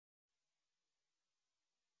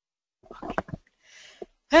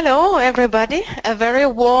Hello everybody, a very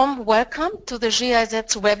warm welcome to the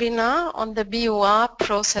GIZ webinar on the BUR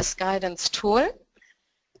Process Guidance Tool.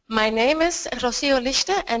 My name is Rocío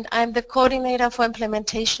Lichte and I'm the Coordinator for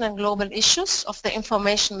Implementation and Global Issues of the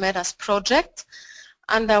Information Matters project,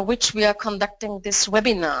 under which we are conducting this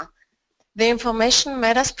webinar. The Information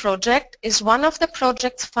Matters project is one of the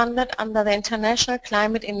projects funded under the International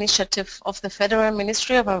Climate Initiative of the Federal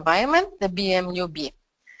Ministry of Environment, the BMUB.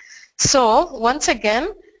 So, once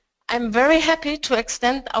again, I'm very happy to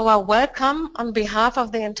extend our welcome on behalf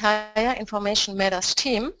of the entire Information Matters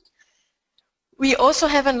team. We also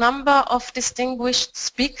have a number of distinguished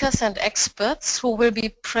speakers and experts who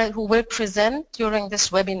will present during this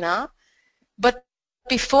webinar. But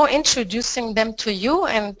before introducing them to you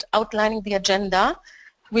and outlining the agenda,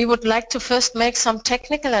 we would like to first make some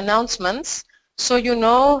technical announcements so you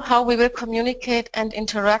know how we will communicate and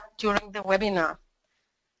interact during the webinar.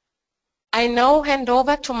 I now hand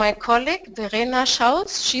over to my colleague, Verena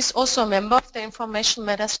Schaus. She's also a member of the Information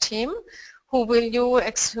Matters team, who will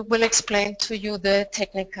explain to you the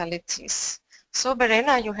technicalities. So,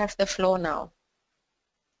 Verena, you have the floor now.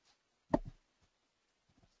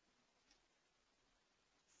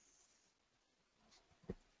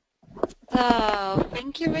 So,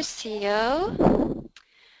 thank you, Rocío.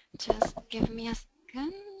 Just give me a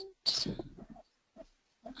second.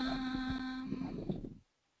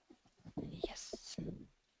 Yes.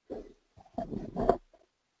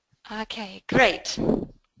 Okay, great.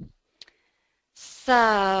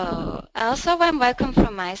 So, also warm welcome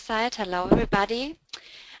from my side. Hello, everybody.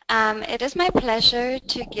 It is my pleasure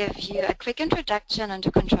to give you a quick introduction on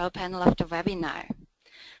the control panel of the webinar.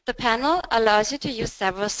 The panel allows you to use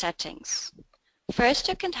several settings. First,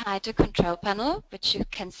 you can hide the control panel, which you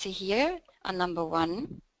can see here on number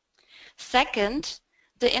 1. Second,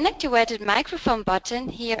 the inactivated microphone button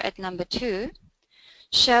here at number 2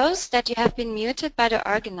 shows that you have been muted by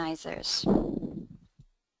the organizers.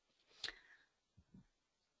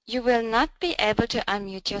 You will not be able to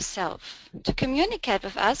unmute yourself. To communicate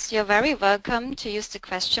with us, you're very welcome to use the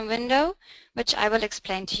question window, which I will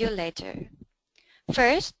explain to you later.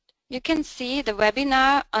 First, you can see the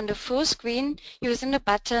webinar on the full screen using the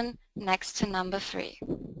button next to number 3.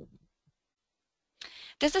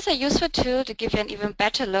 This is a useful tool to give you an even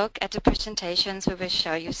better look at the presentations we will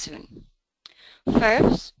show you soon.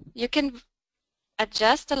 First, you can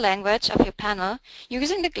adjust the language of your panel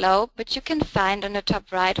using the globe, which you can find on the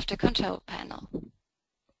top right of the control panel.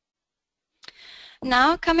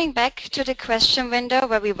 Now, coming back to the question window,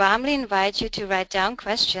 where we warmly invite you to write down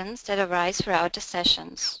questions that arise throughout the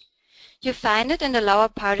sessions. You find it in the lower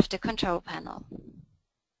part of the control panel.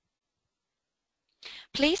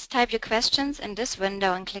 Please type your questions in this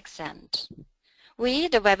window and click Send. We,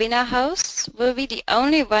 the webinar hosts, will be the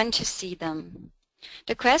only one to see them.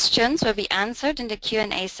 The questions will be answered in the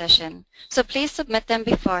Q&A session, so please submit them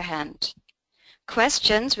beforehand.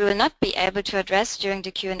 Questions we will not be able to address during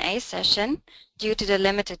the Q&A session due to the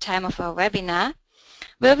limited time of our webinar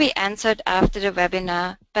will be answered after the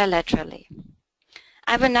webinar bilaterally.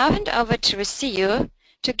 I will now hand over to Rocío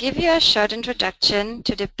to give you a short introduction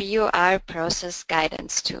to the BUR Process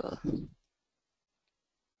Guidance Tool. Okay,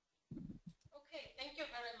 thank you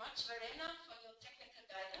very much, Verena, for your technical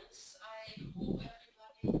guidance. I hope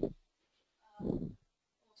everybody...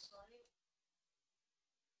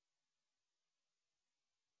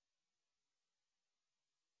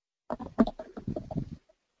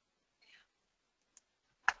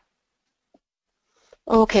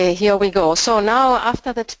 Okay, here we go. So now,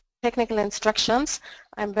 after the technical instructions,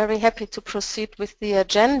 I'm very happy to proceed with the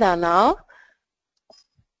agenda now.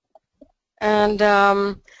 And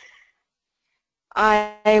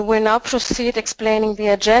I will now proceed explaining the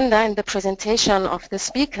agenda and the presentation of the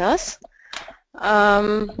speakers.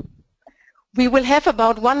 We will have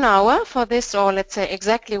about 1 hour for this, or let's say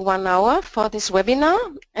exactly 1 hour for this webinar,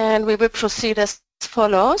 and we will proceed as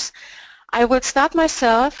follows. I will start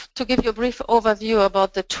myself to give you a brief overview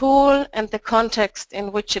about the tool and the context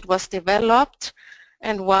in which it was developed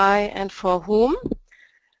and why and for whom.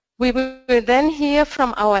 We will then hear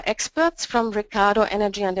from our experts from Ricardo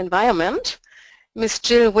Energy and Environment, Ms.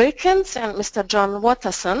 Jill Wilkins and Mr. John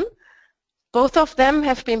Watterson. Both of them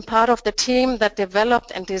have been part of the team that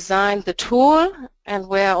developed and designed the tool and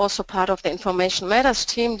were also part of the Information Matters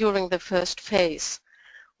team during the first phase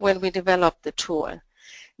when we developed the tool.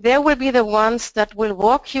 They will be the ones that will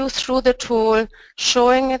walk you through the tool,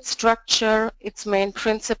 showing its structure, its main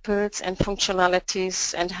principles and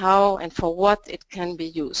functionalities, and how and for what it can be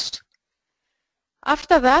used.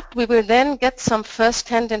 After that, we will then get some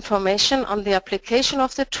first-hand information on the application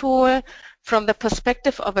of the tool, from the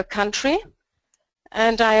perspective of a country.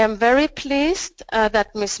 And I am very pleased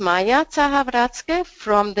that Ms. Maja Zahavratske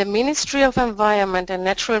from the Ministry of Environment and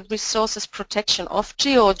Natural Resources Protection of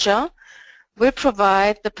Georgia will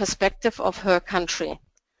provide the perspective of her country.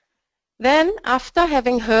 Then, after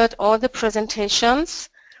having heard all the presentations,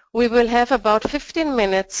 we will have about 15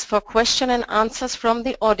 minutes for question and answers from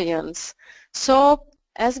the audience. So,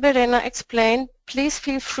 as Verena explained, please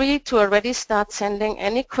feel free to already start sending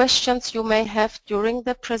any questions you may have during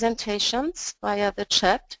the presentations via the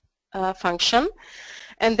chat function,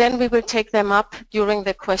 and then we will take them up during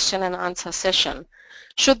the question and answer session.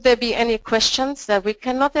 Should there be any questions that we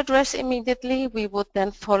cannot address immediately, we would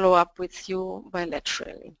then follow up with you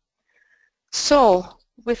bilaterally. So,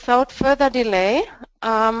 without further delay,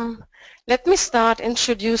 let me start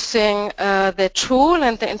introducing the tool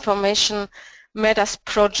and the information matters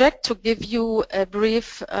project to give you a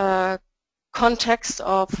brief context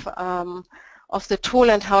of the tool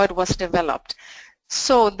and how it was developed.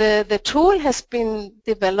 So the tool has been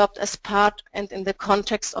developed as part and in the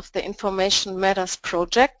context of the Information Matters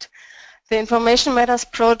project. The Information Matters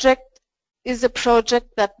project is a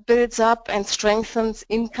project that builds up and strengthens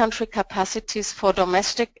in-country capacities for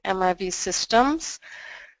domestic MIV systems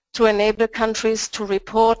to enable countries to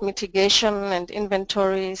report mitigation and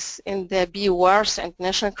inventories in their BURs and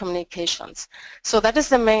national communications. So that is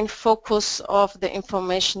the main focus of the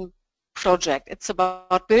information project. It's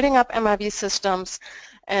about building up MIV systems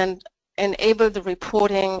and enable the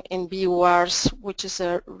reporting in BURs, which is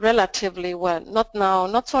a relatively, well,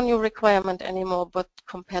 not so new requirement anymore, but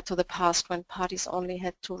compared to the past when parties only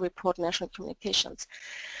had to report national communications.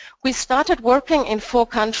 We started working in 4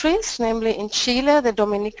 countries, namely in Chile, the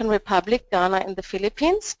Dominican Republic, Ghana, and the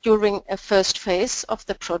Philippines during a first phase of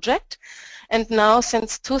the project. And now,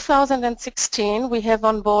 since 2016, we have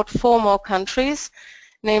on board 4 more countries,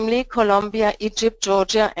 namely Colombia, Egypt,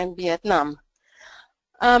 Georgia, and Vietnam.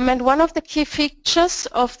 And one of the key features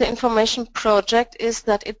of the information project is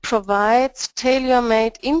that it provides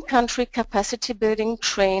tailor-made in-country capacity building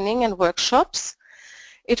training and workshops.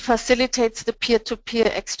 It facilitates the peer-to-peer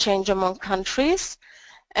exchange among countries,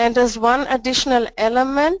 and as one additional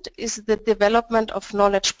element is the development of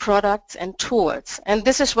knowledge products and tools. And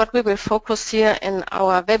this is what we will focus here in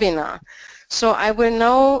our webinar. So I will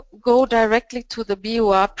now go directly to the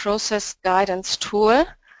BUR Process Guidance Tool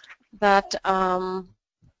that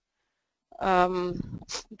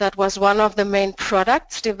that was one of the main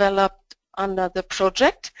products developed under the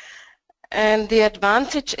project. And the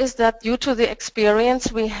advantage is that due to the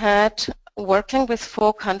experience we had working with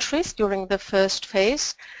 4 countries during the first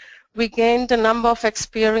phase, we gained a number of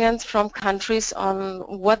experience from countries on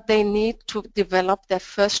what they need to develop their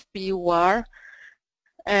first BUR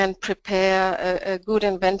and prepare a good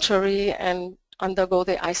inventory and undergo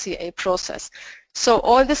the ICA process. So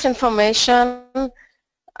all this information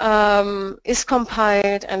is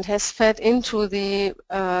compiled and has fed into the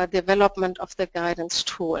development of the guidance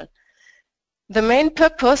tool. The main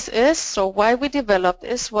purpose is, so why we developed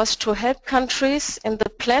this, was to help countries in the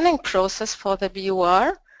planning process for the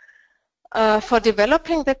BUR, for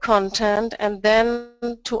developing the content, and then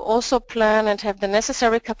to also plan and have the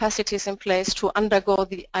necessary capacities in place to undergo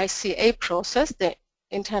the ICA process, the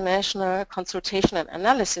International Consultation and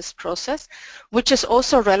Analysis process, which is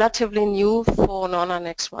also relatively new for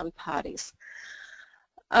non-Annex 1 parties.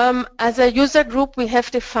 As a user group, we have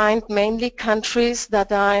defined mainly countries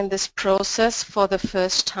that are in this process for the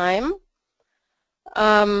first time.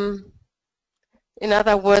 In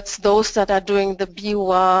other words, those that are doing the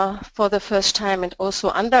BUR for the first time and also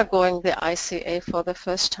undergoing the ICA for the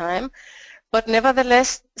first time. But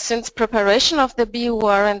nevertheless, since preparation of the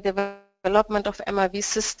BUR and development of MIV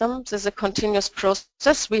systems is a continuous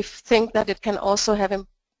process, we think that it can also have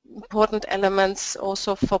important elements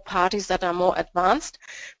also for parties that are more advanced,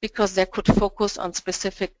 because they could focus on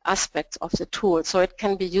specific aspects of the tool. So it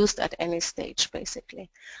can be used at any stage, basically.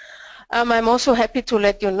 I'm also happy to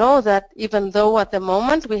let you know that even though at the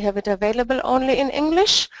moment we have it available only in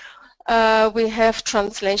English, we have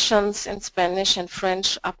translations in Spanish and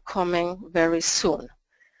French upcoming very soon.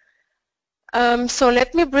 So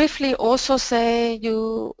let me briefly also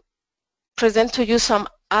present to you some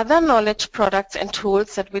other knowledge products and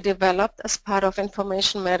tools that we developed as part of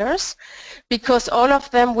Information Matters, because all of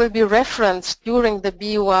them will be referenced during the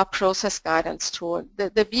BUR Process Guidance Tool.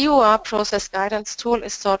 The BUR Process Guidance Tool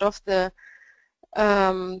is sort of the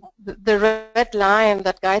red line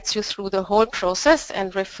that guides you through the whole process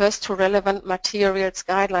and refers to relevant materials,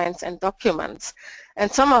 guidelines, and documents. And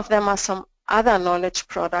some of them are some other knowledge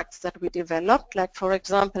products that we developed, like, for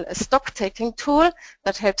example, a stock-taking tool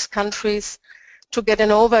that helps countries to get an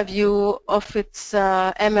overview of its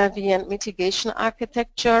MRV and mitigation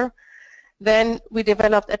architecture. Then we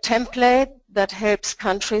developed a template that helps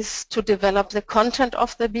countries to develop the content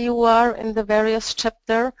of the BUR in the various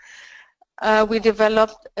chapters. We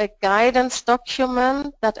developed a guidance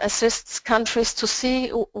document that assists countries to see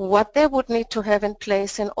what they would need to have in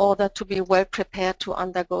place in order to be well prepared to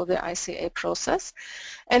undergo the ICA process.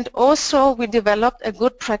 And also we developed a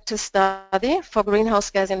good practice study for greenhouse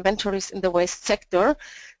gas inventories in the waste sector,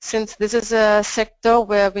 since this is a sector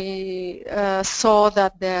where we saw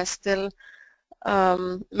that there are still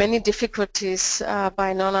many difficulties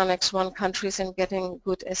by non-Annex 1 countries in getting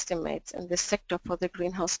good estimates in this sector for the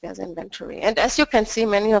greenhouse gas inventory. And as you can see,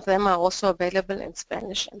 many of them are also available in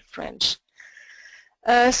Spanish and French.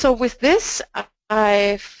 So with this,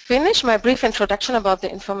 I finish my brief introduction about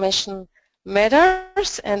the information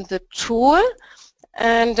matters and the tool.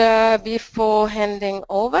 And before handing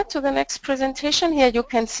over to the next presentation, here you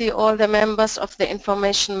can see all the members of the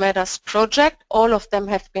Information Matters project. All of them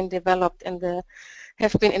have been developed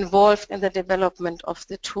have been involved in the development of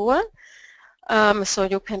the tool. So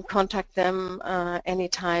you can contact them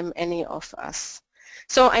anytime, any of us.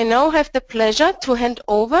 So I now have the pleasure to hand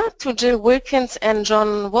over to Jill Wilkins and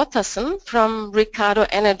John Watterson from Ricardo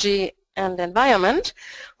Energy and Environment,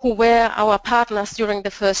 who were our partners during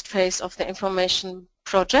the first phase of the Information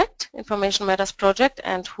Matters project,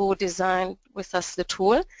 and who designed with us the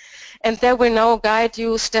tool. And they will now guide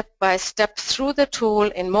you step by step through the tool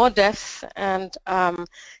in more depth. And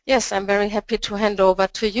yes, I'm very happy to hand over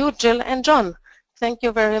to you, Jill and John. Thank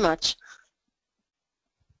you very much.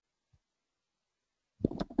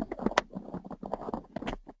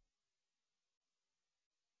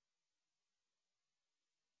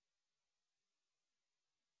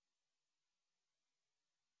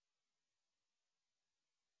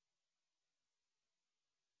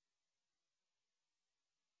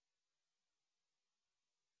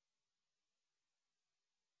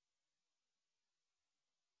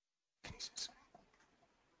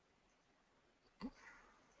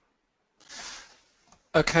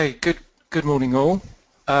 Okay, good morning all,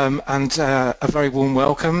 and a very warm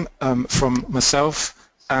welcome from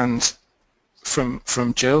myself and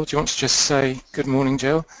from Jill. Do you want to just say good morning,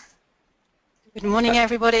 Jill? Good morning,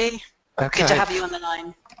 everybody. Okay. Good to have you on the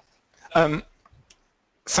line.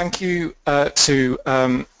 Thank you to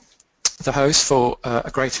the host for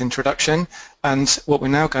a great introduction, and what we're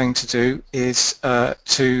now going to do is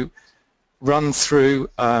to run through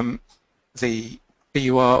the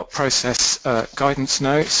BUR process guidance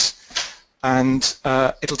notes, and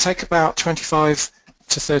it'll take about 25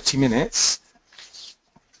 to 30 minutes,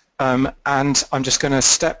 and I'm just going to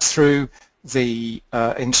step through the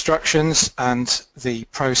instructions and the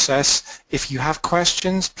process. If you have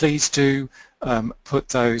questions, please do put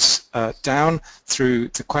those down through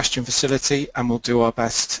the question facility, and we'll do our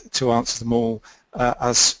best to answer them all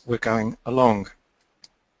as we're going along.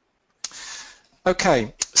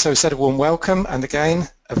 Okay, so said a warm welcome, and again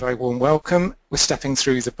a very warm welcome. We're stepping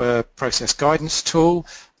through the BUR Process Guidance Tool,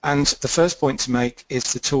 and the first point to make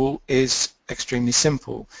is the tool is extremely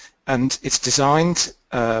simple, and it's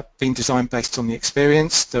been designed based on the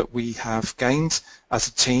experience that we have gained as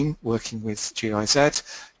a team working with GIZ,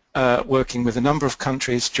 working with a number of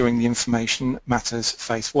countries during the Information Matters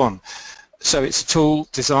Phase 1. So it's a tool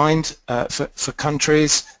designed for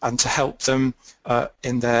countries and to help them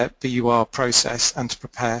in their BUR process and to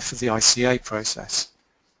prepare for the ICA process.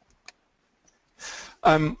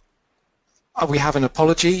 We have an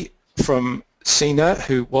apology from Sina,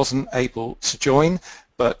 who wasn't able to join,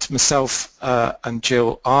 but myself and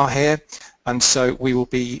Jill are here, and so we will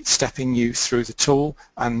be stepping you through the tool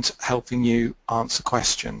and helping you answer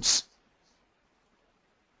questions.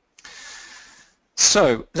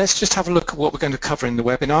 So let's just have a look at what we're going to cover in the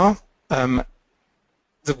webinar.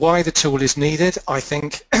 Why the tool is needed, I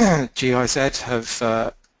think GIZ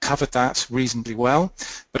have covered that reasonably well,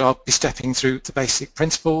 but I'll be stepping through the basic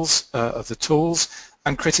principles of the tools,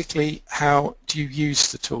 and critically, how do you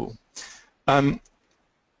use the tool?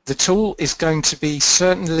 The tool is going to be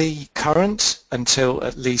certainly current until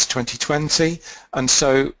at least 2020, and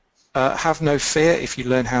so have no fear if you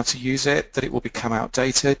learn how to use it that it will become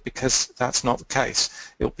outdated, because that's not the case.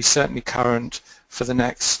 It will be certainly current for the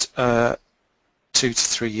next 2 to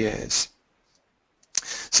 3 years.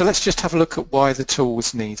 So let's just have a look at why the tool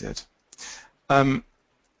was needed. And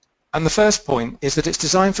the first point is that it's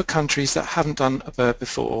designed for countries that haven't done a BUR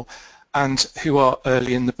before and who are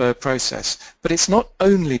early in the BUR process. But it's not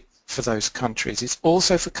only for those countries, it's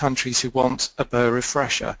also for countries who want a BUR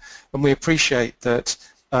refresher. And we appreciate that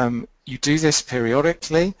you do this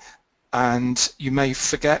periodically, and you may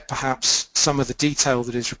forget perhaps some of the detail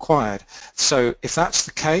that is required. So if that's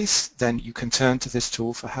the case, then you can turn to this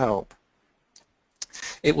tool for help.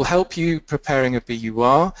 It will help you preparing a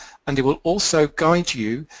BUR, and it will also guide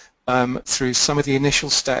you through some of the initial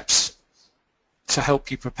steps to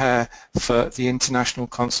help you prepare for the International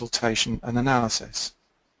Consultation and Analysis.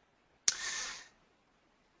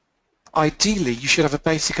 Ideally, you should have a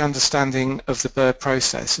basic understanding of the BUR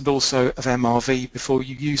process and also of MRV before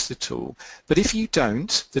you use the tool. But if you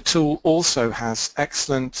don't, the tool also has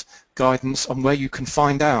excellent guidance on where you can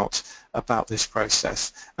find out about this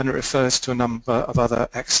process, and it refers to a number of other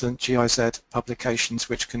excellent GIZ publications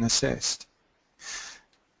which can assist.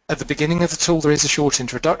 At the beginning of the tool there is a short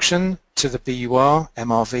introduction to the BUR,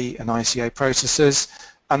 MRV and ICA processes,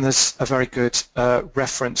 and there's a very good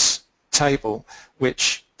reference table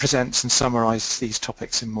which presents and summarizes these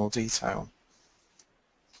topics in more detail.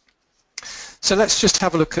 So let's just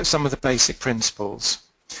have a look at some of the basic principles.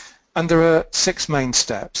 And there are 6 main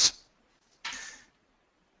steps.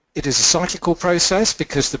 It is a cyclical process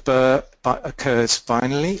because the BUR occurs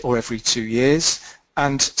biennially or every 2 years,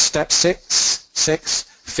 and step 6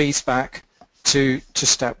 feeds back to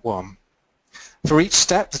step 1. For each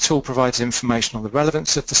step, the tool provides information on the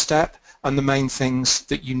relevance of the step and the main things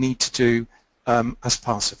that you need to do as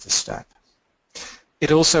part of the step.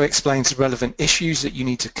 It also explains the relevant issues that you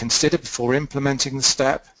need to consider before implementing the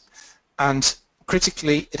step, and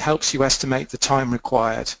critically it helps you estimate the time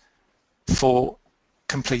required for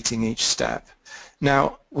completing each step.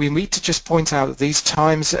 Now, we need to just point out that these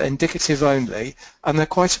times are indicative only, and they're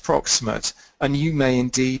quite approximate, and you may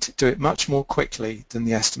indeed do it much more quickly than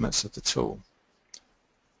the estimates of the tool.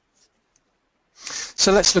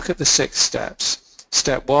 So let's look at the 6 steps.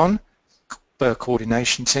 Step 1, BUR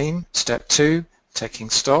coordination team. Step 2, taking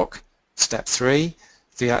stock. Step 3,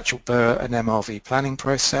 the actual BUR and MRV planning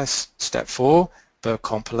process. Step 4, BUR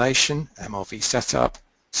compilation, MRV setup.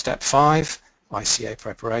 Step 5, ICA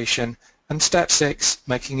preparation. And step 6,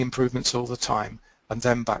 making improvements all the time, and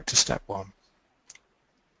then back to step 1.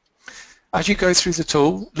 As you go through the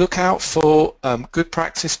tool, look out for good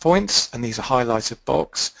practice points, and these are highlighted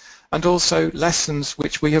box, and also lessons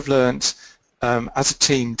which we have learnt as a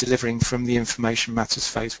team delivering from the Information Matters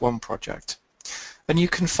Phase 1 project. And you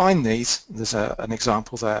can find these, there's an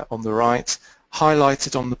example there on the right,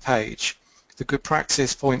 highlighted on the page. The good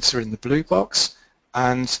practice points are in the blue box,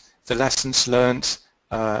 and the lessons learnt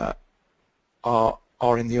are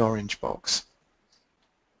in the orange box.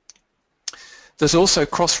 There's also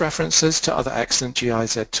cross-references to other excellent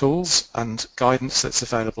GIZ tools and guidance that's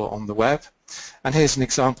available on the web. And here's an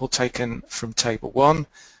example taken from Table 1,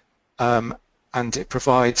 and it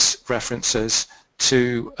provides references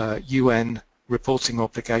to UN reporting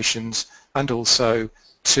obligations and also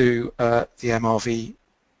to the MRV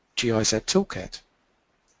GIZ toolkit.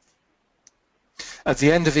 At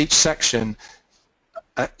the end of each section,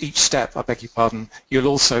 each step, I beg your pardon, you'll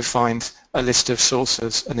also find a list of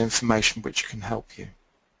sources and information which can help you.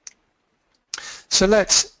 So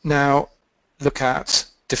let's now look at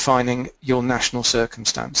defining your national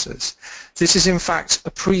circumstances. This is in fact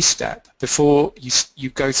a pre-step before you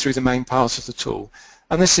go through the main part of the tool,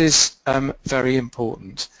 and this is very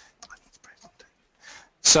important.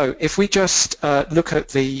 So if we just look at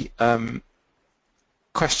the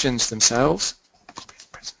questions themselves,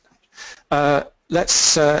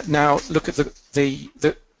 let's now look at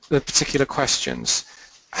the particular questions,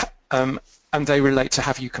 and they relate to: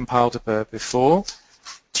 have you compiled a BUR before?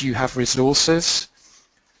 Do you have resources?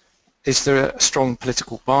 Is there a strong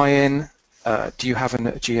political buy-in? Do you have a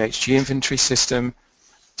GHG inventory system?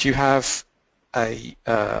 Do you have a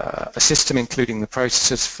system including the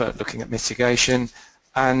processes for looking at mitigation?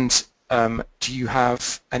 And do you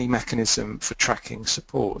have any mechanism for tracking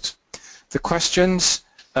support? The questions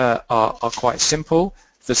are quite simple.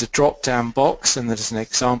 There's a drop-down box, and there's an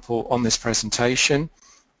example on this presentation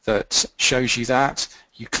that shows you that.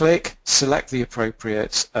 You click, select the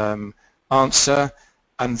appropriate answer,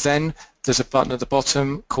 and then there's a button at the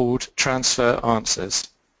bottom called Transfer Answers.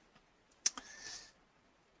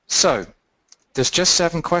 So there's just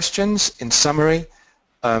 7 questions. In summary,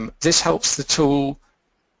 this helps the tool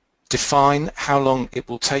define how long it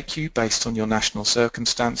will take you based on your national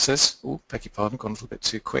circumstances. Oh, beg your pardon, gone a little bit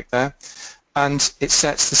too quick there. And it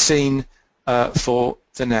sets the scene for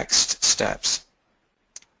the next steps.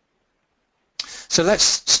 So let's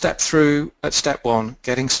step through at step 1,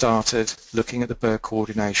 getting started, looking at the BUR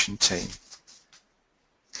coordination team.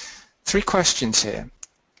 3 questions here.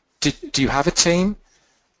 Do you have a team?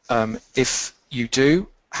 If you do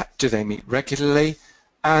they meet regularly?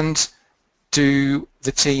 And do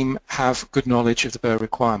the team have good knowledge of the BUR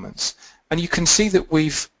requirements? And you can see that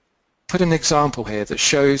we've put an example here that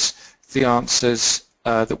shows the answers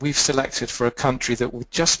that we've selected for a country that would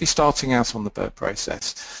just be starting out on the BUR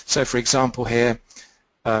process. So for example here,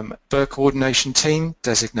 BUR coordination team,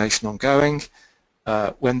 designation ongoing,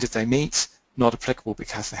 when did they meet? Not applicable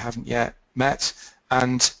because they haven't yet met.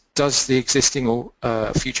 And does the existing or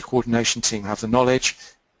future coordination team have the knowledge?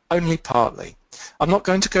 Only partly. I'm not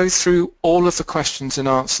going to go through all of the questions and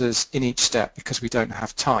answers in each step because we don't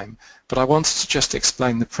have time, but I wanted to just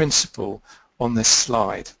explain the principle on this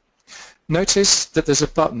slide. Notice that there's a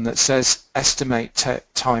button that says Estimate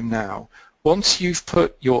Time Now. Once you've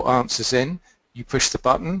put your answers in, you push the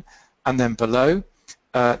button, and then below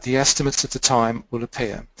the estimates of the time will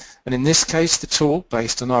appear. And in this case, the tool,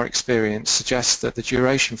 based on our experience, suggests that the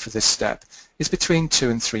duration for this step is between 2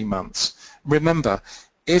 and 3 months. Remember,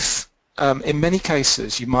 if in many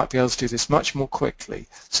cases you might be able to do this much more quickly,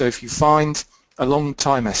 so if you find a long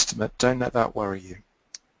time estimate, don't let that worry you.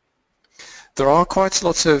 There are quite a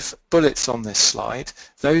lot of bullets on this slide.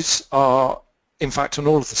 Those are, in fact, on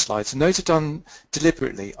all of the slides, and those are done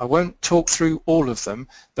deliberately. I won't talk through all of them,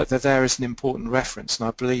 but they're there as an important reference, and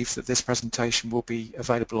I believe that this presentation will be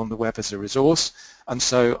available on the web as a resource, and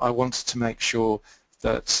so I wanted to make sure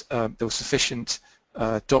that there was sufficient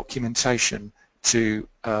documentation to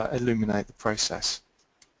illuminate the process.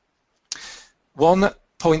 One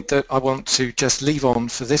point that I want to just leave on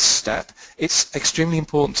for this step, it's extremely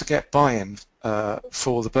important to get buy-in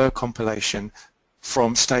for the BUR compilation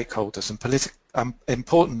from stakeholders and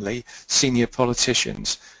importantly senior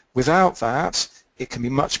politicians. Without that, it can be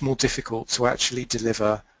much more difficult to actually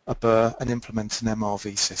deliver a BUR and implement an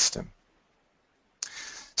MRV system.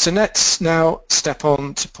 So let's now step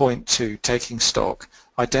on to point 2, taking stock,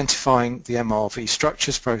 identifying the MRV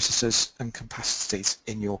structures, processes and capacities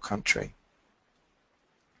in your country.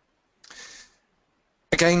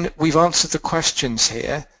 Again, we've answered the questions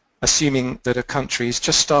here, assuming that a country is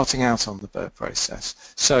just starting out on the BUR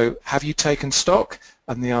process. So, have you taken stock?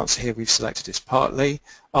 And the answer here we've selected is partly.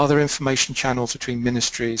 Are there information channels between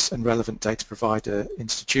ministries and relevant data provider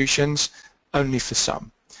institutions? Only for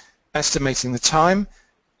some. Estimating the time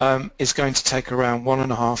is going to take around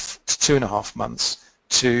 1.5 to 2.5 months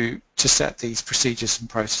to set these procedures and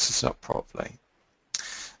processes up properly.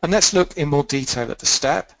 And let's look in more detail at the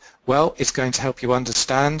step. Well, it's going to help you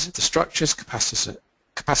understand the structures,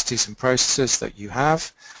 capacities and processes that you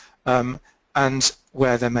have, and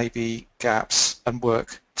where there may be gaps and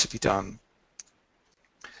work to be done.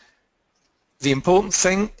 The important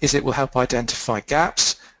thing is it will help identify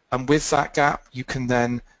gaps, and with that gap you can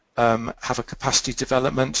then have a capacity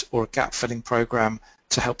development or a gap filling program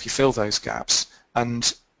to help you fill those gaps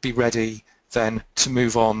and be ready then to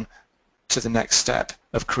move on to the next step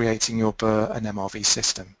of creating your BUR and MRV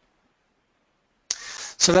system.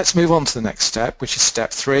 So let's move on to the next step, which is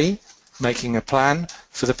step 3, making a plan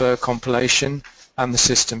for the BUR compilation and the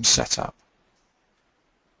system setup.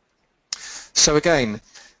 So again,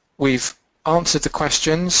 we've answered the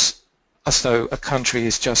questions as though a country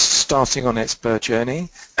is just starting on its BUR journey,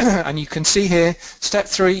 and you can see here step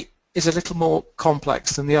 3 is a little more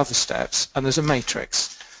complex than the other steps, and there's a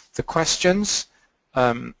matrix. The questions,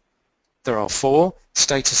 there are 4: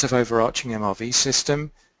 status of overarching MRV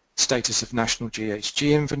system, status of national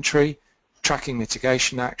GHG inventory, tracking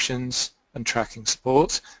mitigation actions and tracking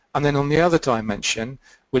support, and then on the other dimension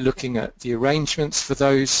we're looking at the arrangements for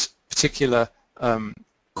those particular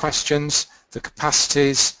questions, the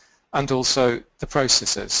capacities and also the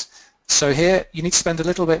processes. So here you need to spend a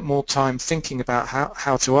little bit more time thinking about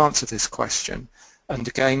how to answer this question, and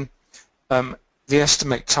again the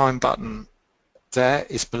estimate time button there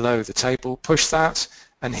is below the table. Push that,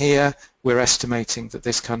 and here we're estimating that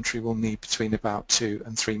this country will need between about 2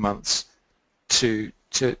 and 3 months to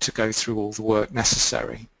go through all the work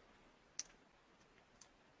necessary.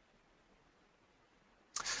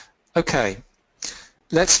 Okay,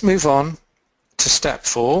 let's move on to step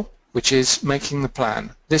 4, which is making the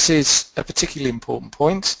plan. This is a particularly important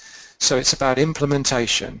point. So it's about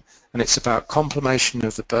implementation, and it's about completion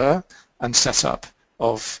of the BUR and setup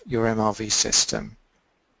of your MRV system.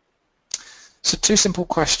 So 2 simple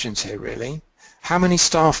questions here really. How many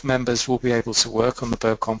staff members will be able to work on the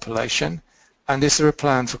BUR compilation, and is there a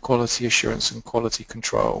plan for quality assurance and quality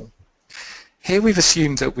control? Here we've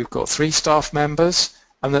assumed that we've got 3 staff members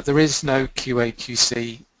and that there is no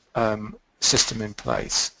QA/QC system in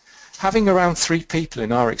place. Having around 3 people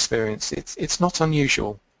in our experience, it's not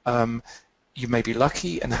unusual. You may be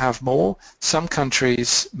lucky and have more. Some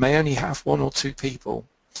countries may only have 1 or 2 people.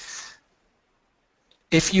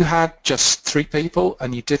 If you had just 3 people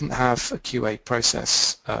and you didn't have a QA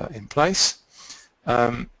process in place,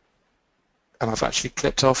 and I've actually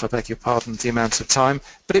clipped off, I beg your pardon, the amount of time,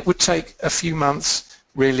 but it would take a few months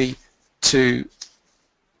really to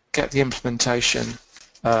get the implementation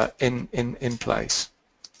in place.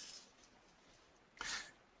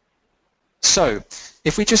 So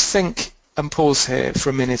if we just think and pause here for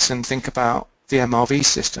a minute and think about the MRV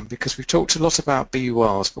system, because we've talked a lot about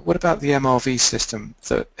BURs, but what about the MRV system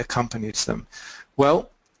that accompanies them? Well,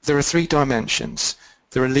 there are 3 dimensions.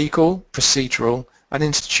 There are legal, procedural, and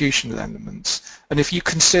institutional elements. And if you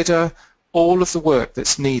consider all of the work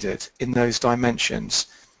that's needed in those dimensions,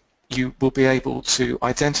 you will be able to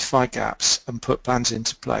identify gaps and put plans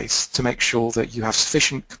into place to make sure that you have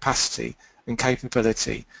sufficient capacity and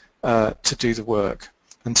capability to do the work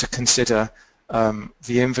and to consider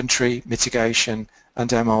the inventory, mitigation, and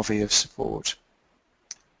MRV of support.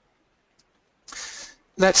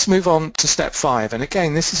 Let's move on to step 5, and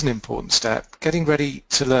again this is an important step, getting ready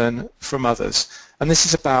to learn from others, and this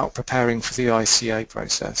is about preparing for the ICA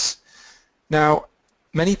process. Now,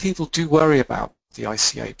 many people do worry about the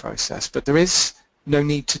ICA process, but there is no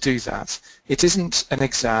need to do that. It isn't an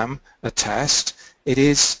exam, a test, it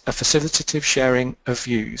is a facilitative sharing of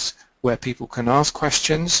views where people can ask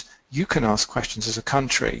questions, you can ask questions as a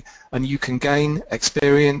country, and you can gain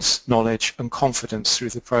experience, knowledge and confidence through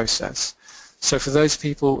the process. So for those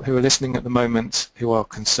people who are listening at the moment who are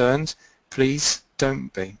concerned, please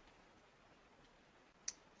don't be.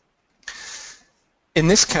 In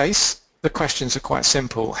this case, the questions are quite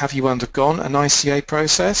simple. Have you undergone an ICA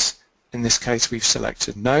process? In this case, we've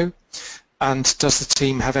selected no. And does the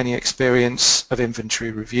team have any experience of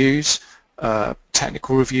inventory reviews,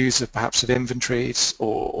 technical reviews of perhaps of inventories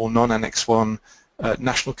or non-Annex 1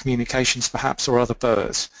 national communications perhaps, or other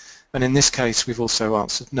BURs? And in this case, we've also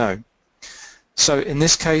answered no. So in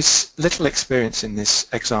this case, little experience in this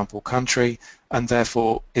example country, and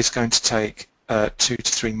therefore it's going to take 2 to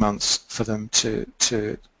 3 months for them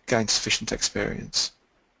to gain sufficient experience.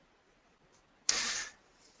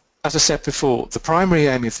 As I said before, the primary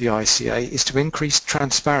aim of the ICA is to increase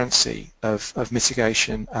transparency of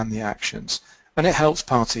mitigation and the actions, and it helps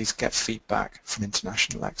parties get feedback from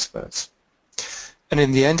international experts. And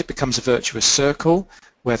in the end, it becomes a virtuous circle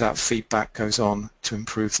where that feedback goes on to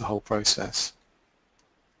improve the whole process.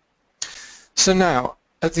 So now,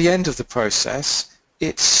 at the end of the process,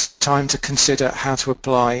 it's time to consider how to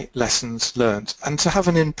apply lessons learned and to have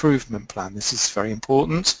an improvement plan. This is very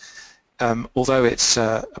important. Although it's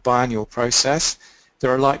a biannual process,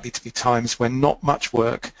 there are likely to be times when not much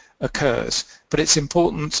work occurs, but it's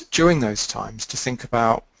important during those times to think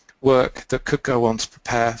about work that could go on to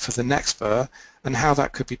prepare for the next BUR and how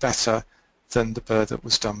that could be better than the BUR that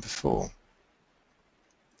was done before.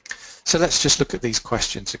 So let's just look at these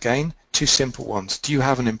questions again, 2 simple ones. Do you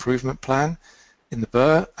have an improvement plan in the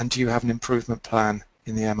BUR, and do you have an improvement plan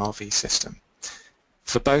in the MRV system?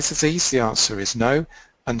 For both of these, the answer is no.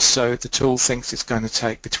 And so the tool thinks it's going to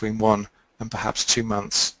take between 1 and perhaps 2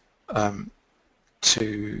 months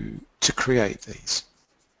to create these.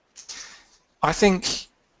 I think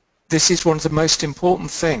this is one of the most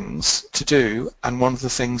important things to do, and one of the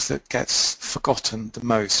things that gets forgotten the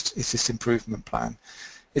most is this improvement plan.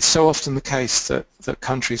 It's so often the case that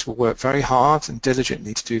countries will work very hard and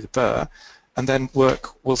diligently to do the BUR, and then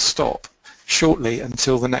work will stop shortly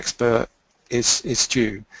until the next BUR is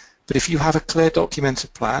due. But if you have a clear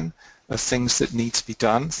documented plan of things that need to be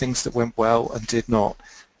done, things that went well and did not,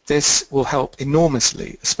 this will help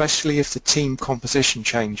enormously, especially if the team composition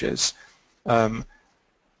changes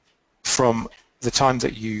from the time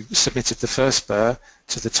that you submitted the first BUR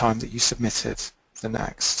to the time that you submitted the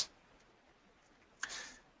next.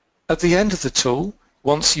 At the end of the tool,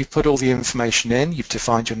 once you've put all the information in, you've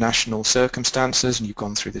defined your national circumstances and you've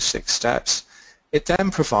gone through the 6 steps, it then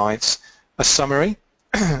provides a summary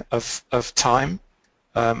of time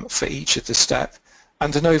for each of the steps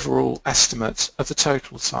and an overall estimate of the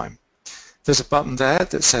total time. There's a button there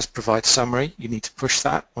that says provide summary. You need to push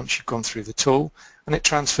that once you've gone through the tool, and it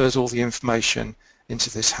transfers all the information into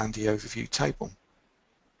this handy overview table.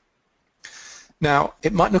 Now,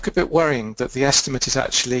 it might look a bit worrying that the estimate is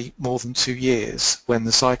actually more than 2 years when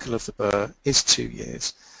the cycle of the BUR is 2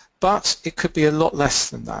 years, but it could be a lot less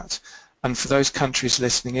than that. And for those countries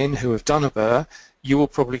listening in who have done a BUR, you will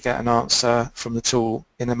probably get an answer from the tool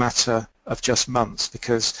in a matter of just months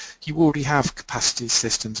because you already have capacity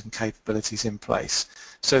systems and capabilities in place.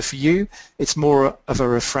 So for you, it's more of a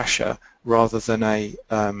refresher rather than a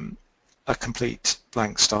complete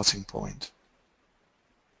blank starting point.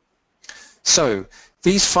 So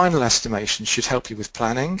these final estimations should help you with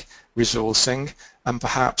planning, resourcing, and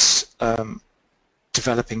perhaps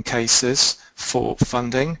developing cases for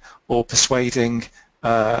funding or persuading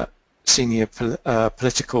senior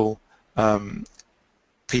political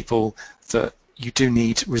people that you do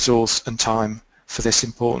need resource and time for this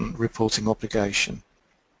important reporting obligation.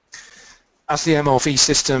 As the MRV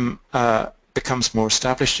system becomes more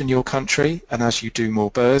established in your country, and as you do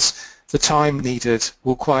more BURs, the time needed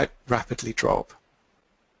will quite rapidly drop.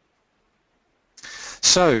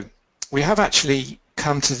 So we have actually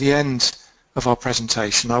come to the end of our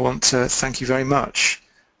presentation. I want to thank you very much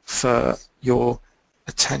for your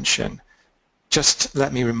attention. Just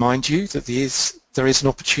let me remind you that there is an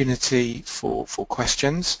opportunity for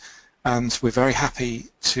questions, and we're very happy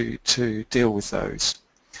to deal with those.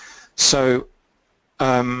 So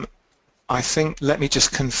I think, let me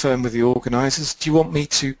just confirm with the organisers, do you want me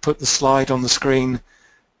to put the slide on the screen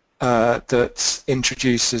that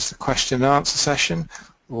introduces the question and answer session,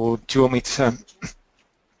 or do you want me to...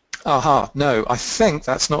 Aha, no, I think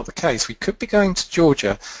that's not the case. We could be going to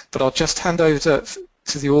Georgia, but I'll just hand over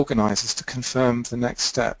to the organisers to confirm the next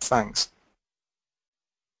step. Thanks.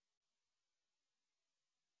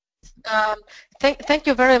 Thank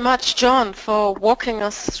you very much, John, for walking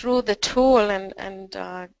us through the tool and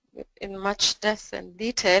in much depth and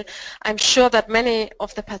detail. I'm sure that many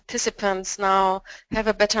of the participants now have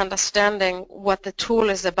a better understanding what the tool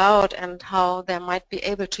is about and how they might be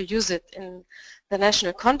able to use it in the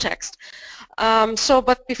national context.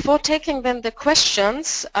 But before taking then the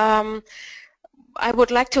questions, I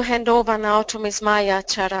would like to hand over now to Ms. Maya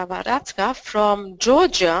Charabaratska from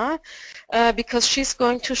Georgia, because she's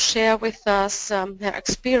going to share with us her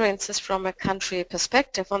experiences from a country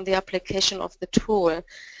perspective on the application of the tool.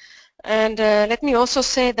 And let me also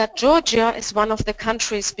say that Georgia is one of the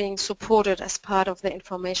countries being supported as part of the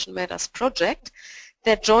Information Matters project.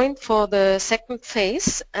 They joined for the second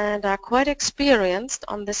phase and are quite experienced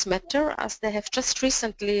on this matter, as they have just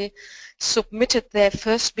recently submitted their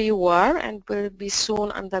first BUR and will be soon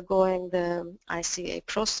undergoing the ICA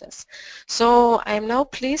process. So I'm now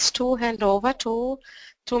pleased to hand over to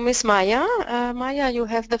Ms. Maya. Maya, you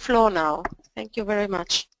have the floor now. Thank you very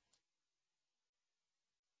much.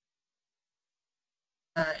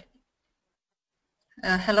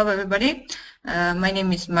 Hello everybody. My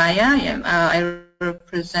name is Maya. I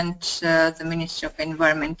represent the Ministry of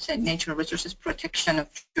Environment and Natural Resources Protection of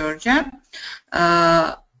Georgia.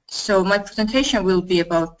 So my presentation will be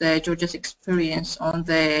about Georgia's experience on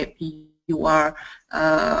the BUR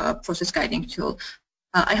Process Guidance Tool.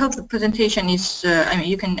 I hope the presentation is, I mean,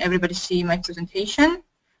 you can everybody see my presentation.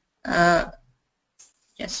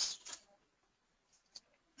 Yes.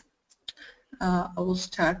 I will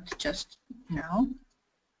start just now.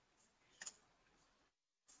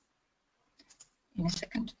 In a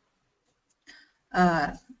second.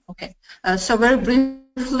 Okay. So very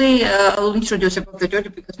briefly, I will introduce about the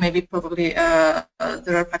Georgia, because maybe probably there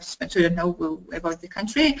are participants who don't know about the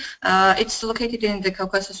country. It's located in the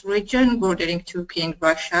Caucasus region, bordering Turkey and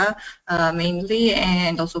Russia mainly,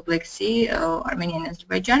 and also Black Sea, Armenia and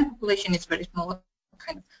Azerbaijan. Population is very small,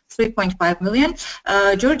 kind of 3.5 million.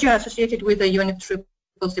 Georgia associated with the UNFCCC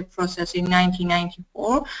process in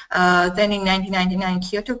 1994, then in 1999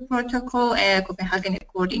 Kyoto Protocol, Copenhagen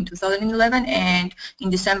Accord in 2011, and in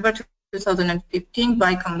December 2015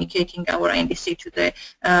 by communicating our NDC to the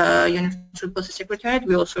UNFCCC Secretariat,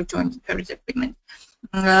 we also joined the Paris Agreement.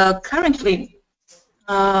 Currently,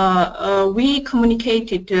 we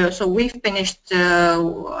communicated, so we finished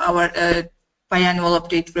our biannual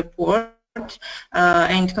update report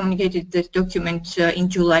and communicated this document in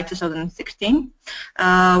July 2016,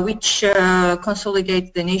 which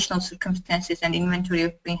consolidates the national circumstances and inventory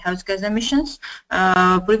of greenhouse gas emissions,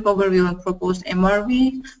 brief overview and proposed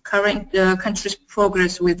MRV, current country's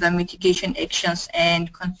progress with the mitigation actions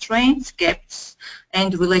and constraints, gaps,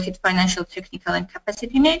 and related financial, technical, and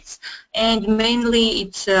capacity needs, and mainly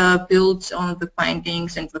it builds on the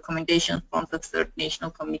findings and recommendations from the third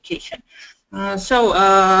national communication. So,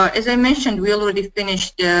 as I mentioned, we already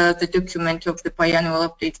finished the document of the biannual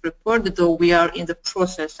update report, though we are in the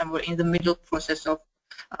process, and we're in the middle process of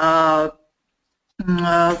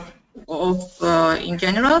in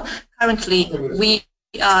general. Currently, we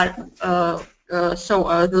are,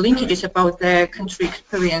 the linkages about the country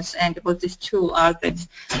experience and about this tool are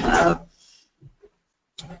that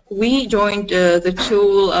we joined the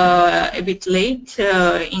tool a bit late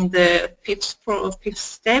in the fifth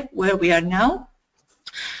step where we are now.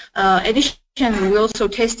 Additionally, we also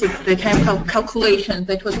tested the time calculation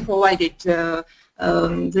that was provided,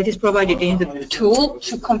 that is provided in the tool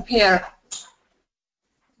to compare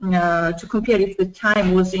to compare if the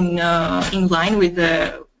time was in line with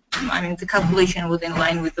the, the calculation was in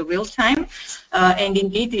line with the real time, and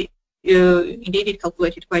indeed it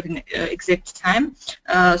calculated quite an exact time.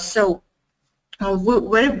 So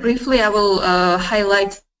very briefly, I will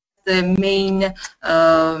highlight the main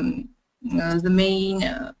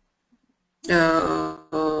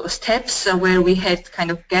steps where we had kind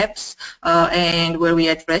of gaps and where we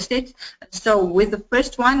addressed it. So with the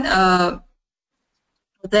first one,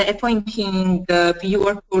 the appointing the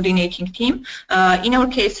BUR coordinating team. In our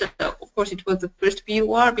case, of course, it was the first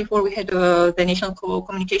BUR before we had the National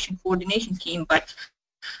Communication Coordination Team, but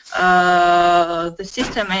the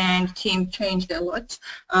system and team changed a lot.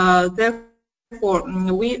 Therefore,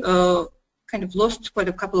 we kind of lost quite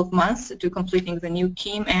a couple of months to completing the new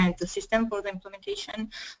team and the system for the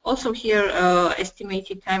implementation. Also here,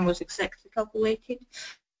 estimated time was exactly calculated.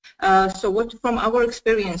 So from our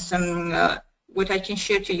experience, what I can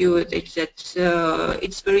share to you is that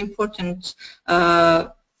it's very important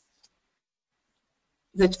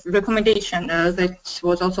that recommendation that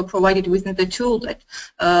was also provided within the tool, that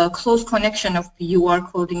close connection of BUR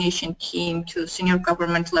coordination team to senior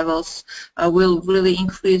government levels will really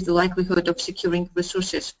increase the likelihood of securing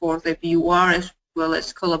resources for the BUR as well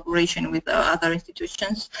as collaboration with other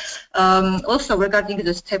institutions. Also regarding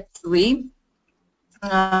the step 3,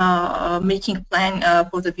 making plan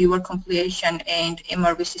for the BUR compilation and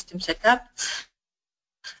MRV system setup.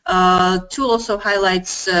 Tool also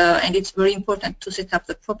highlights, and it's very important to set up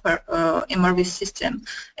the proper MRV system,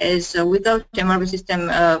 as without MRV system,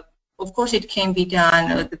 of course it can be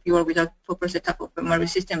done, the BUR without proper setup of MRV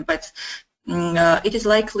system, but it is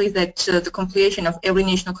likely that the compilation of every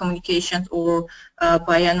national communications or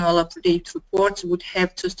biannual update reports would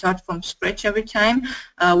have to start from scratch every time,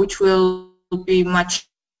 which will be much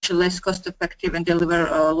less cost effective and deliver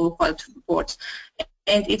low quality reports.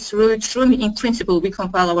 And it's really true, in principle, we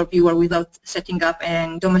compile our BUR without setting up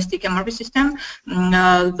a domestic MRV system,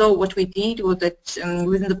 though what we did was that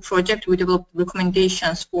within the project we developed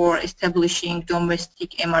recommendations for establishing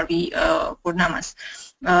domestic MRV for NAMAS.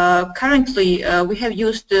 Currently, we have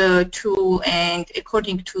used the tool, and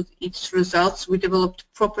according to its results, we developed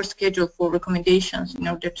proper schedule for recommendations in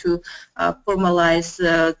order to formalize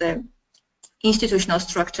the institutional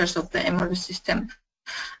structures of the MRV system.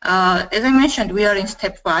 As I mentioned, we are in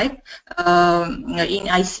step 5 in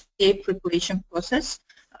ICA preparation process.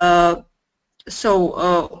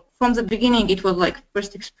 So from the beginning, it was like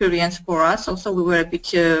first experience for us. Also, we were a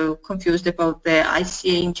bit confused about the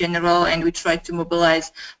ICA in general, and we tried to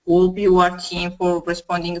mobilize whole BUR team for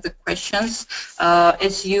responding to the questions.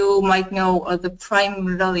 As you might know, the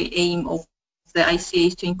primary aim of the ICA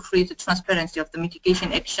is to increase the transparency of the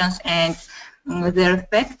mitigation actions and their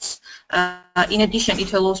effects. In addition,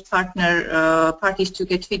 it allows parties to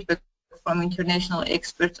get feedback from international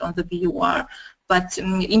experts on the BUR. But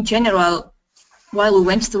in general, while we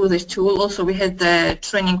went through this tool, also we had the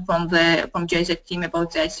training from GIZ team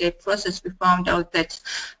about the ICA process. We found out that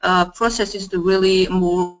process is the really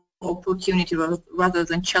more opportunity rather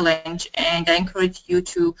than challenge, and I encourage you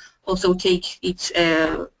to also take it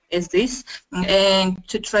as this, and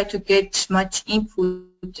to try to get much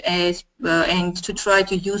input and to try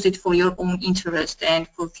to use it for your own interest and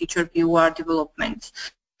for future BUR development.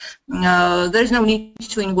 There's no need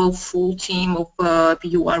to involve full team of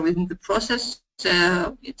BUR within the process.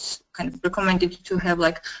 It's kind of recommended to have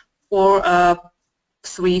like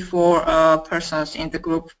 3-4 persons in the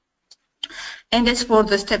group. And as for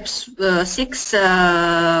the steps 6,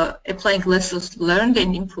 applying lessons learned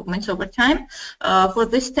and improvements over time. For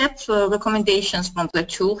this step, recommendations from the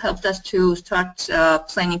tool helped us to start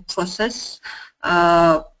planning process.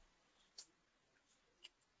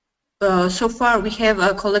 So far, we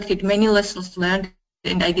have collected many lessons learned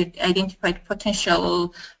and identified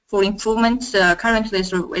potential for improvements. Currently,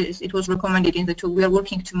 as it was recommended in the tool, we are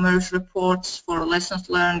working to merge reports for lessons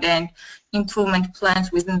learned and improvement plans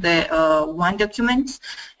within the one document,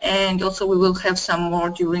 and also we will have some more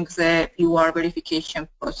during the BUR verification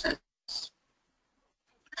process.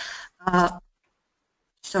 I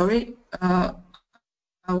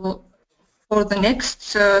will, for the next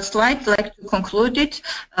slide, like to conclude it.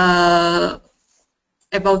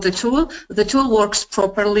 About the tool. The tool works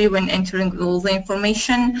properly when entering all the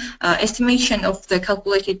information. Estimation of the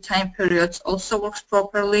calculated time periods also works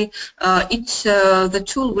properly. The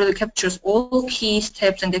tool really captures all key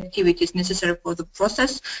steps and activities necessary for the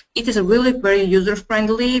process. It is really very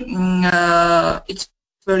user-friendly. It's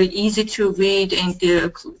very easy to read, and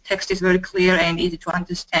the text is very clear and easy to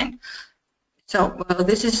understand. So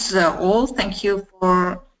this is all. Thank you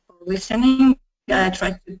for listening. I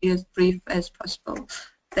tried to be as brief as possible.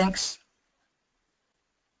 Thanks.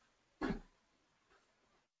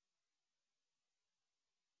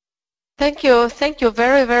 Thank you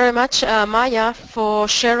very, very much, Maya, for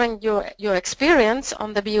sharing your experience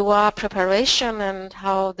on the BUR preparation and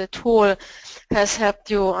how the tool has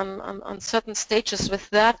helped you on certain stages with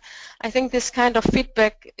that. I think this kind of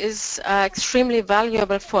feedback is extremely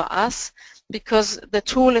valuable for us because the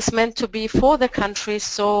tool is meant to be for the country,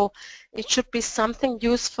 so it should be something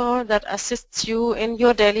useful that assists you in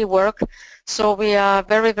your daily work. So we are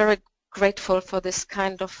very, very grateful for this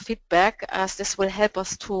kind of feedback, as this will help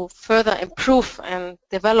us to further improve and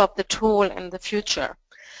develop the tool in the future.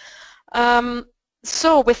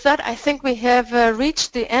 So with that, I think we have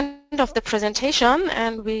reached the end of the presentation,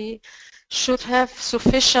 and we should have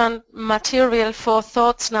sufficient material for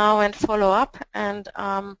thoughts now and follow up. And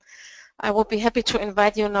I will be happy to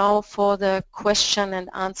invite you now for the question and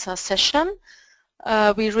answer session.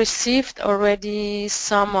 We received already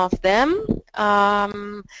some of them.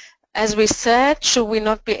 As we said, should we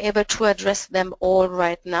not be able to address them all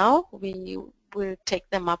right now, we will take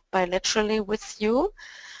them up bilaterally with you.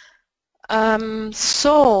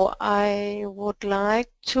 So I would like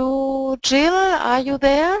to, Jill, are you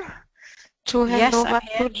there? To hand over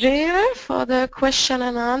to Jill for the question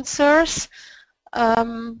and answers.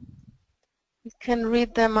 You can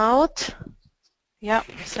read them out. Yeah,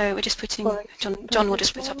 so we're just putting, John will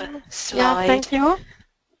just put up a slide. Yeah, thank you.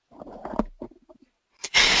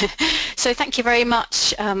 So thank you very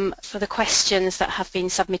much for the questions that have been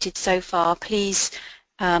submitted so far. Please,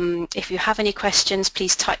 if you have any questions,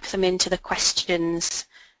 please type them into the questions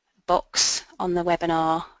box on the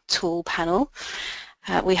webinar tool panel.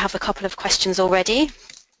 We have a couple of questions already.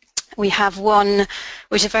 We have one,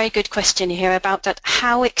 which is a very good question here, about that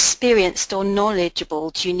how experienced or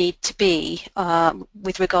knowledgeable do you need to be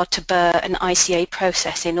with regard to BUR and ICA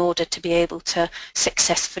process in order to be able to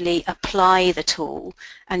successfully apply the tool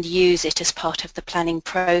and use it as part of the planning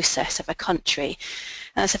process of a country?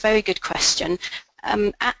 And that's a very good question.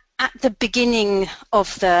 At the beginning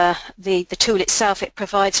of the tool itself, it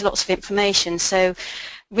provides lots of information. So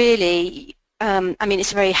really, I mean,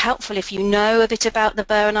 it's very helpful if you know a bit about the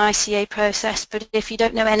BUR and ICA process, but if you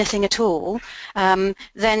don't know anything at all, then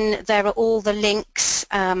there are all the links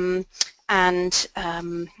and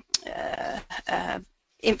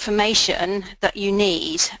information that you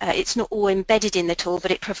need. It's not all embedded in the tool,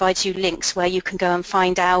 but it provides you links where you can go and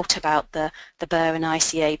find out about the BUR and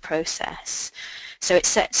ICA process. So it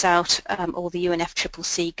sets out all the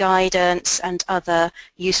UNFCCC guidance and other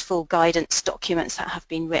useful guidance documents that have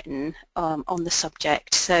been written on the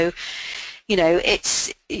subject. So, you know,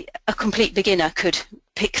 it's a complete beginner could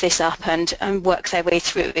pick this up and work their way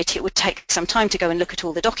through it. It would take some time to go and look at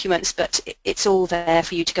all the documents, but it's all there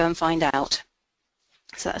for you to go and find out.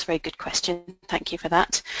 So that's a very good question. Thank you for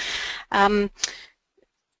that.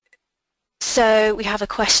 So we have a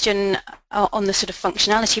question on the sort of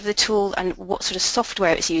functionality of the tool and what sort of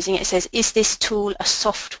software it's using. It says, is this tool a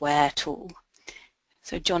software tool?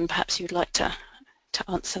 So John, perhaps you'd like to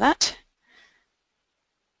answer that.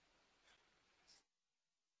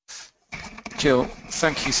 Jill,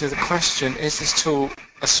 thank you. So the question, is this tool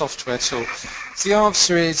a software tool? The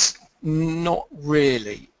answer is not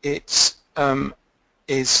really. It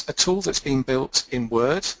is a tool that's been built in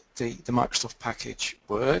Word, the Microsoft package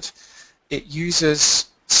Word. It uses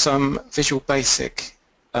some Visual Basic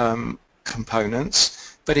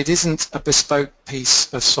components, but it isn't a bespoke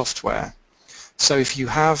piece of software. So if you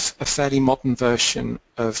have a fairly modern version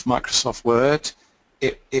of Microsoft Word,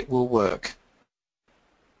 it will work.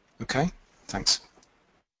 Okay, thanks.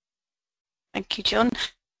 Thank you, John.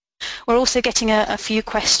 We're also getting a few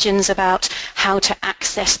questions about how to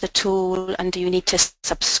access the tool, and do you need to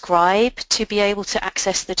subscribe to be able to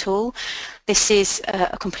access the tool. This is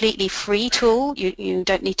a completely free tool. You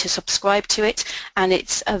don't need to subscribe to it, and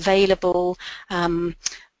it's available for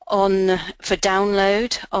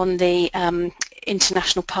download on the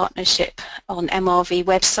International Partnership on MRV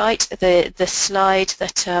website. The slide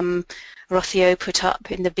that Rocio put up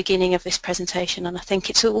in the beginning of this presentation, and I think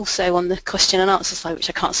it's also on the question and answer slide, which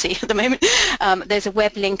I can't see at the moment. There's a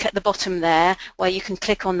web link at the bottom there where you can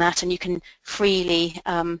click on that and you can freely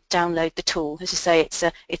download the tool. As I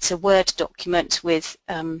say, it's a Word document with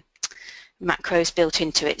macros built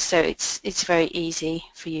into it, so it's very easy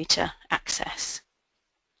for you to access.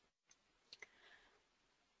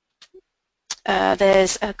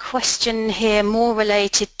 There's a question here more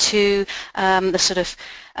related to the sort of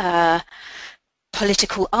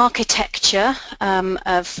political architecture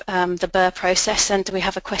of the BUR process, and we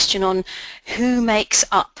have a question on who makes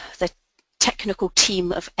up the technical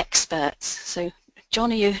team of experts. So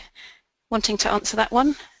John, are you wanting to answer that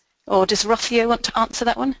one? Or does Rocio want to answer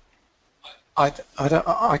that one?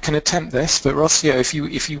 I can attempt this, but Rocio,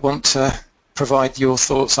 if you want to provide your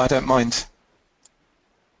thoughts, I don't mind.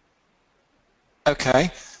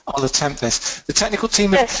 Okay, I'll attempt this. The technical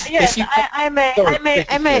team. Yes, yes. I may.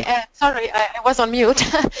 Sorry, I was on mute.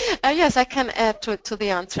 Yes, I can add to the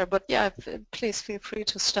answer, but yeah, please feel free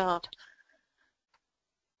to start.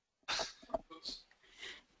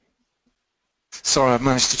 Sorry, I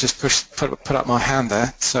managed to just put up my hand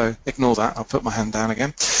there, so ignore that. I'll put my hand down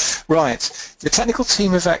again. Right, the technical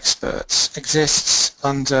team of experts exists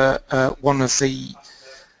under one of the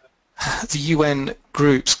UN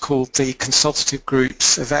groups called the Consultative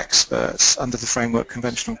Groups of Experts under the Framework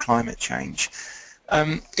Convention on Climate Change.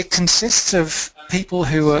 It consists of people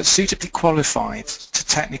who are suitably qualified to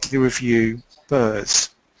technically review BURs.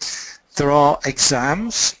 There are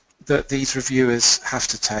exams that these reviewers have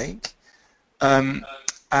to take.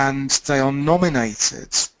 And they are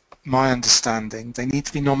nominated, my understanding, they need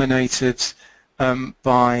to be nominated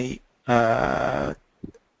by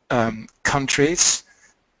countries,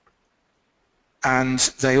 and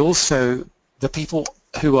they also, the people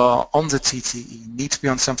who are on the TTE need to be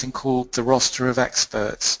on something called the roster of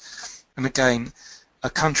experts. And again, a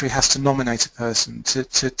country has to nominate a person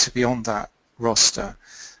to be on that roster.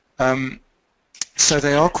 So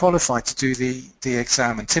they are qualified to do the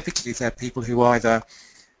exam, and typically they're people who either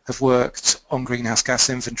have worked on greenhouse gas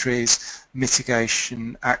inventories,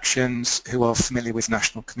 mitigation actions, who are familiar with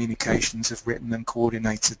national communications, have written and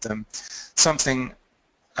coordinated them, something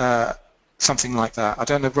like that. I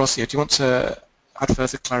don't know, Rocio, do you want to add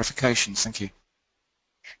further clarifications? Thank you.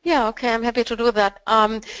 Yeah, okay, I'm happy to do that.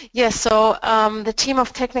 Yes, so the team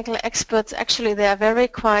of technical experts, actually they are very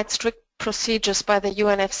quite strict procedures by the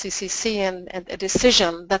UNFCCC and a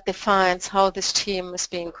decision that defines how this team is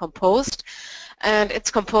being composed, and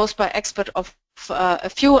it's composed by experts of a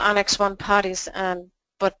few Annex 1 parties,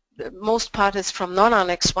 but most parties from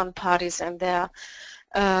non-Annex 1 parties, and they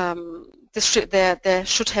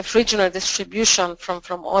should have regional distribution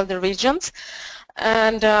from all the regions.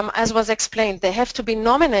 And as was explained, they have to be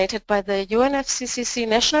nominated by the UNFCCC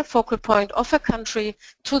national focal point of a country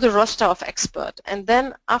to the roster of experts. And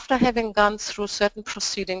then after having gone through certain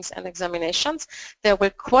proceedings and examinations, they will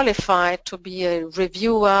qualify to be a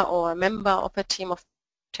reviewer or a member of a team of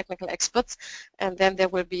technical experts, and then they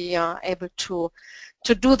will be able to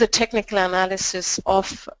do the technical analysis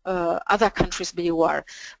of other countries' BUR.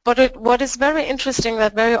 But what is very interesting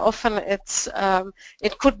that very often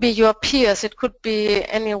it could be your peers, it could be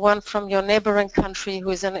anyone from your neighboring country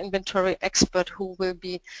who is an inventory expert who will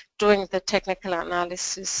be doing the technical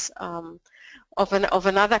analysis of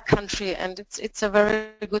another country, and it's a very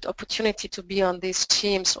good opportunity to be on these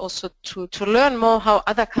teams, also to learn more how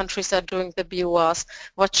other countries are doing the BURs,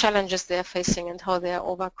 what challenges they are facing and how they are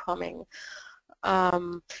overcoming.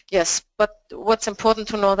 Yes, but what's important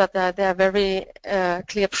to know that there are very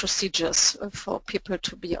clear procedures for people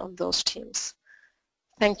to be on those teams.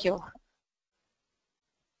 Thank you.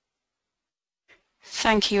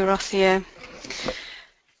 Thank you, Rocio.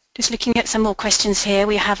 Just looking at some more questions here,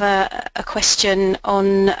 we have a question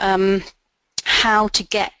on how to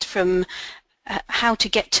get to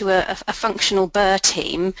a functional BUR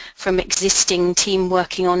team from existing team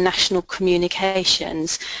working on national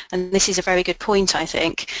communications, and this is a very good point, I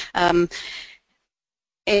think.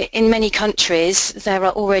 In many countries there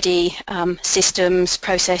are already systems,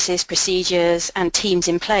 processes, procedures and teams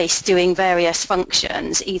in place doing various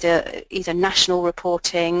functions, either national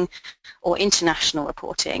reporting or international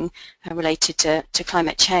reporting related to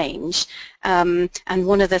climate change. And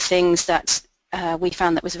one of the things that we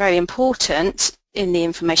found that was very important in the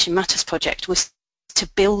Information Matters project was to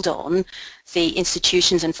build on the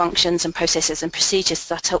institutions and functions and processes and procedures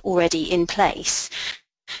that are already in place.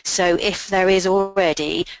 So if there is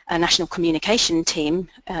already a national communication team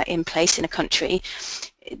in place in a country,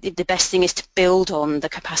 the best thing is to build on the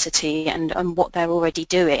capacity and what they're already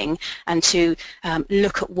doing, and to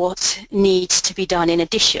look at what needs to be done in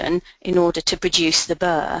addition in order to produce the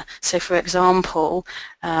BUR. So for example,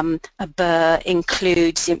 a BUR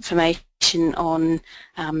includes information on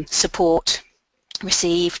support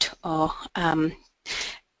received or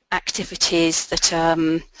activities that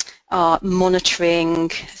are monitoring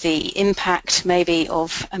the impact maybe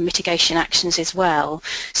of mitigation actions as well.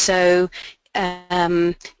 So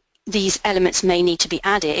these elements may need to be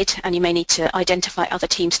added, and you may need to identify other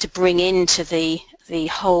teams to bring into the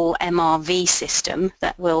whole MRV system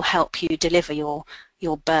that will help you deliver your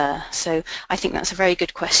BUR. So I think that's a very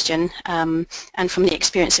good question, and from the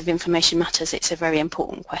experience of Information Matters, it's a very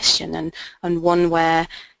important question, and one where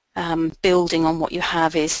building on what you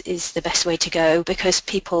have is the best way to go, because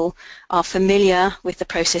people are familiar with the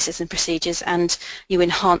processes and procedures, and you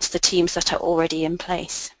enhance the teams that are already in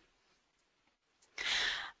place.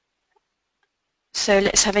 So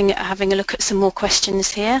let's having a look at some more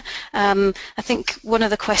questions here. I think one of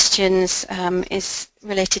the questions is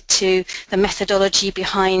related to the methodology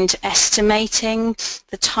behind estimating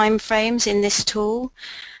the timeframes in this tool.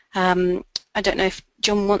 I don't know if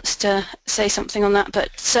John wants to say something on that, but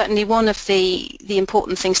certainly one of the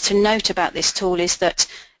important things to note about this tool is that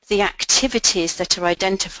the activities that are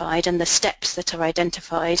identified and the steps that are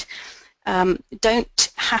identified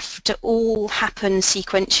don't have to all happen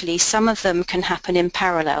sequentially. Some of them can happen in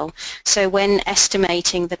parallel. So when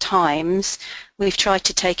estimating the times, we've tried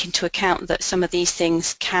to take into account that some of these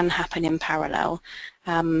things can happen in parallel.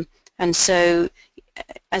 And so,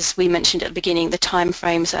 as we mentioned at the beginning, the time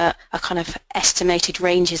frames are kind of estimated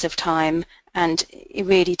ranges of time, and it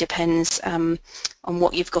really depends on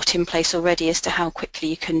what you've got in place already as to how quickly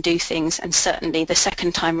you can do things, and certainly the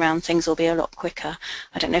second time round things will be a lot quicker.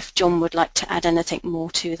 I don't know if John would like to add anything more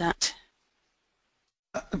to that.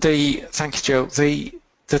 Thank you, Jill.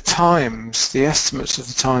 The times, the estimates of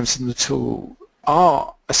the times in the tool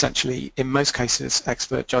are essentially, in most cases,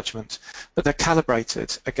 expert judgment, but they're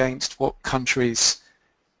calibrated against what countries,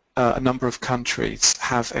 a number of countries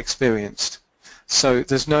have experienced. So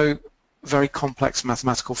there's no very complex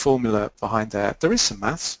mathematical formula behind there. There is some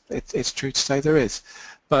maths, it's true to say there is,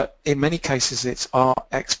 but in many cases it's our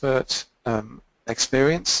expert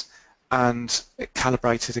experience and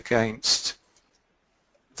calibrated against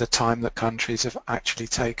the time that countries have actually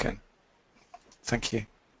taken. Thank you.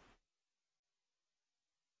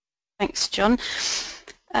 Thanks, John.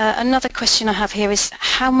 Another question I have here is,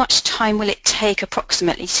 how much time will it take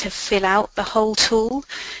approximately to fill out the whole tool?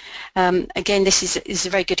 Again, this is a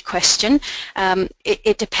very good question.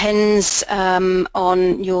 It depends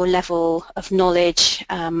on your level of knowledge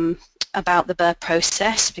about the BUR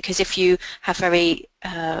process, because if you have very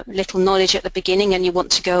little knowledge at the beginning and you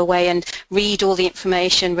want to go away and read all the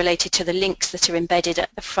information related to the links that are embedded at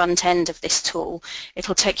the front end of this tool,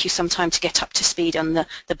 it'll take you some time to get up to speed on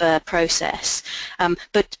the BUR process.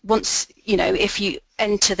 But once, if you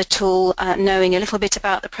enter the tool knowing a little bit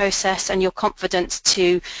about the process and you're confident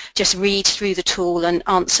to just read through the tool and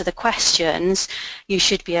answer the questions, you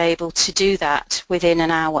should be able to do that within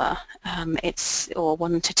an hour. Or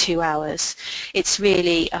 1 to 2 hours. It's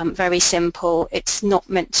really very simple. It's not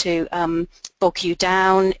meant to bog you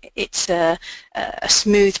down. It's a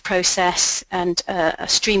smooth process and a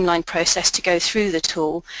streamlined process to go through the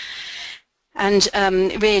tool. And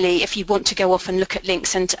really, if you want to go off and look at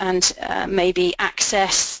links and maybe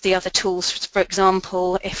access the other tools, for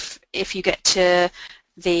example, if you get to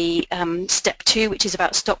the step 2, which is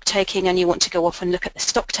about stock taking, and you want to go off and look at the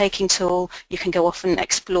stock taking tool, you can go off and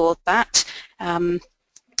explore that, and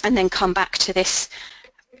then come back to this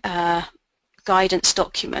guidance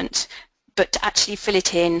document. But to actually fill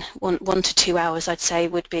it in 1 to 2 hours, I'd say,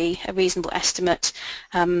 would be a reasonable estimate.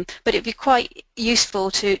 But it'd be quite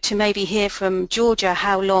useful to maybe hear from Georgia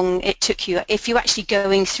how long it took you. If you're actually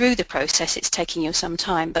going through the process, it's taking you some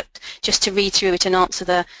time, but just to read through it and answer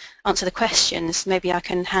the questions, maybe I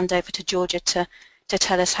can hand over to Georgia to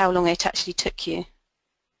tell us how long it actually took you.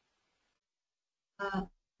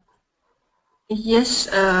 Yes,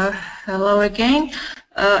 hello again.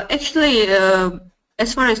 Actually,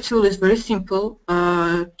 as far as tool is very simple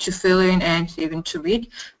to fill in and even to read.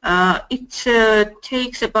 It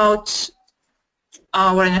takes about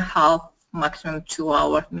hour and a half, maximum 2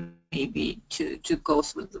 hours maybe to go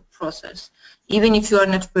through the process, even if you are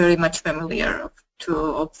not very much familiar of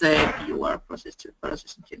the BUR process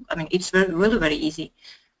processing tool. I mean, it's really very easy.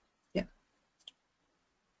 Yeah.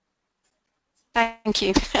 Thank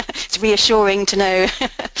you. It's reassuring to know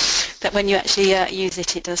that when you actually use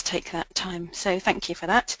it, it does take that time. So thank you for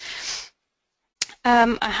that.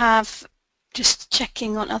 I have just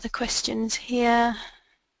checking on other questions here.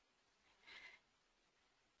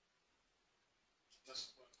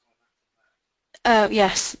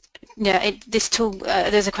 Yes, yeah. This tool.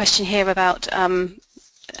 There's a question here about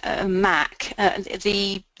Mac.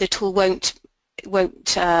 The tool won't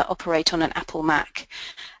operate on an Apple Mac.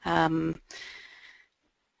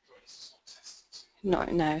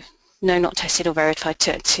 No, not tested or verified.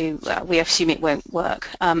 We assume it won't work,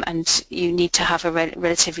 and you need to have a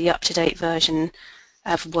relatively up-to-date version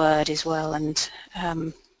of Word as well. And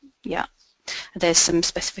yeah, there's some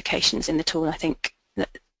specifications in the tool, I think,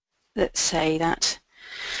 that say that.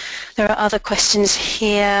 There are other questions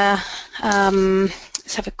here.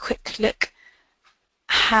 Let's have a quick look.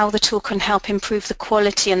 how the tool can help improve the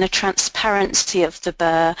quality and the transparency of the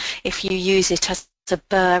BUR if you use it as a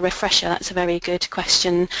BUR refresher? That's a very good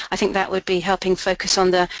question. I think that would be helping focus on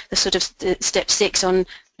the sort of step 6 on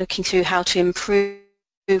looking through how to improve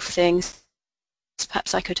things.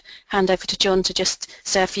 Perhaps I could hand over to John to just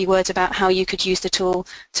say a few words about how you could use the tool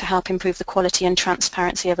to help improve the quality and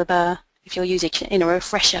transparency of a BUR if you're using it in a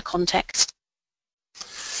refresher context.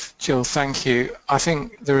 Jill, thank you. I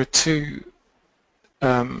think there are two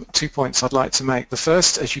points I'd like to make. The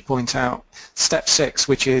first, as you point out, step 6,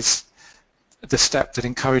 which is the step that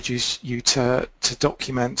encourages you to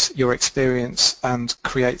document your experience and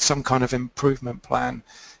create some kind of improvement plan,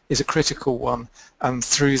 is a critical one, and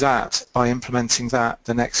through that, by implementing that,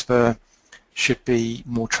 the next BUR should be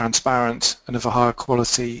more transparent and of a higher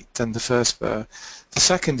quality than the first BUR. The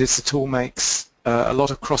second is the tool makes a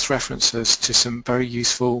lot of cross-references to some very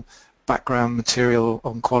useful background material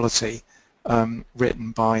on quality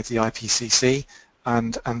written by the IPCC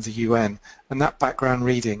and the UN, and that background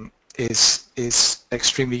reading is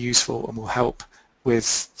extremely useful and will help with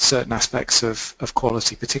certain aspects of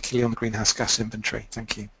quality, particularly on the greenhouse gas inventory.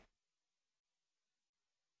 Thank you.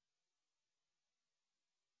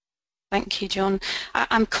 Thank you, John.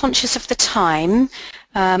 I'm conscious of the time,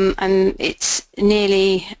 and it's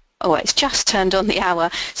nearly, it's just turned on the hour,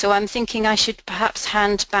 so I'm thinking I should perhaps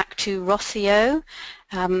hand back to Rocio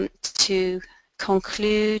to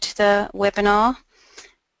conclude the webinar.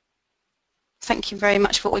 Thank you very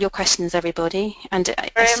much for all your questions, everybody. And so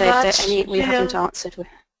if there are any we haven't answered.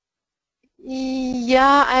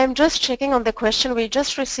 Yeah, I'm just checking on the question. We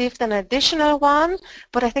just received an additional one,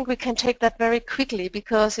 but I think we can take that very quickly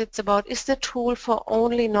because it's about, is the tool for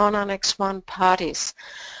only non-Annex 1 parties?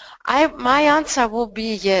 My answer will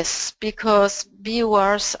be yes, because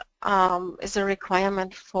BURs is a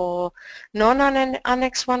requirement for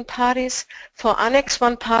non-Annex 1 parties. For Annex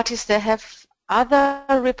 1 parties, they have other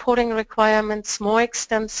reporting requirements, more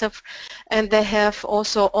extensive, and they have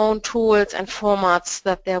also own tools and formats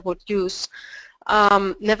that they would use.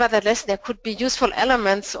 Nevertheless, there could be useful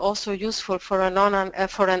elements also useful for an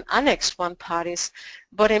Annex 1 parties.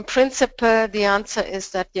 But in principle, the answer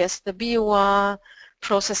is that yes, the BUR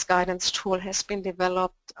Process Guidance Tool has been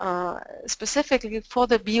developed specifically for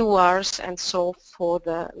the BURs and so for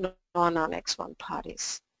the non-Annex 1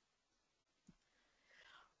 parties.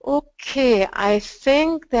 Okay, I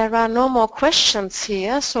think there are no more questions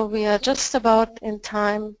here, so we are just about in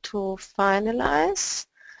time to finalize.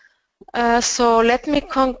 So let me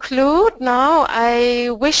conclude now. I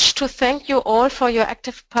wish to thank you all for your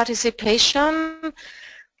active participation,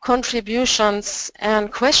 contributions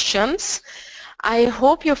and questions. I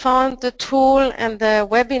hope you found the tool and the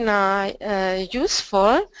webinar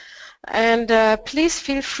useful. And please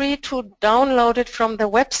feel free to download it from the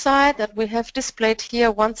website that we have displayed here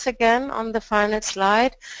once again on the final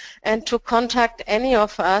slide, and to contact any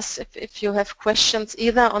of us if you have questions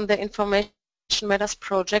either on the Information Matters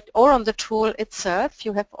project or on the tool itself.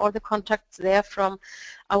 You have all the contacts there from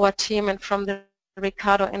our team and from the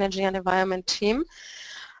Ricardo Energy and Environment team.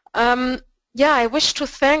 Yeah, I wish to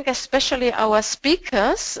thank especially our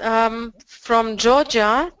speakers from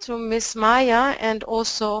Georgia to Ms. Maya, and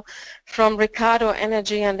also from Ricardo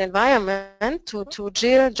Energy and Environment to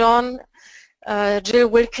Jill, John, Jill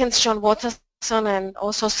Wilkins, John Watterson, and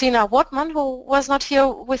also Sina Wortmann, who was not here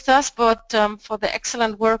with us, but for the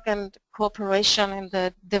excellent work and cooperation in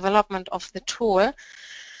the development of the tool.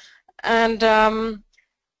 And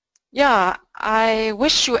yeah, I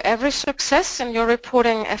wish you every success in your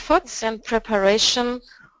reporting efforts and preparation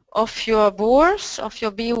of your BURs,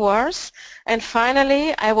 And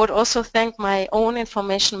finally, I would also thank my own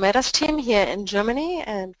Information Matters team here in Germany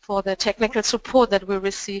and for the technical support that we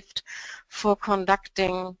received for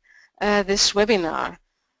conducting this webinar.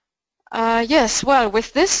 Yes, well,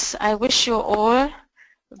 with this, I wish you all a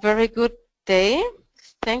very good day.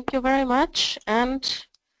 Thank you very much, and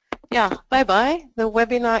yeah, bye-bye. The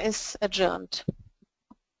webinar is adjourned.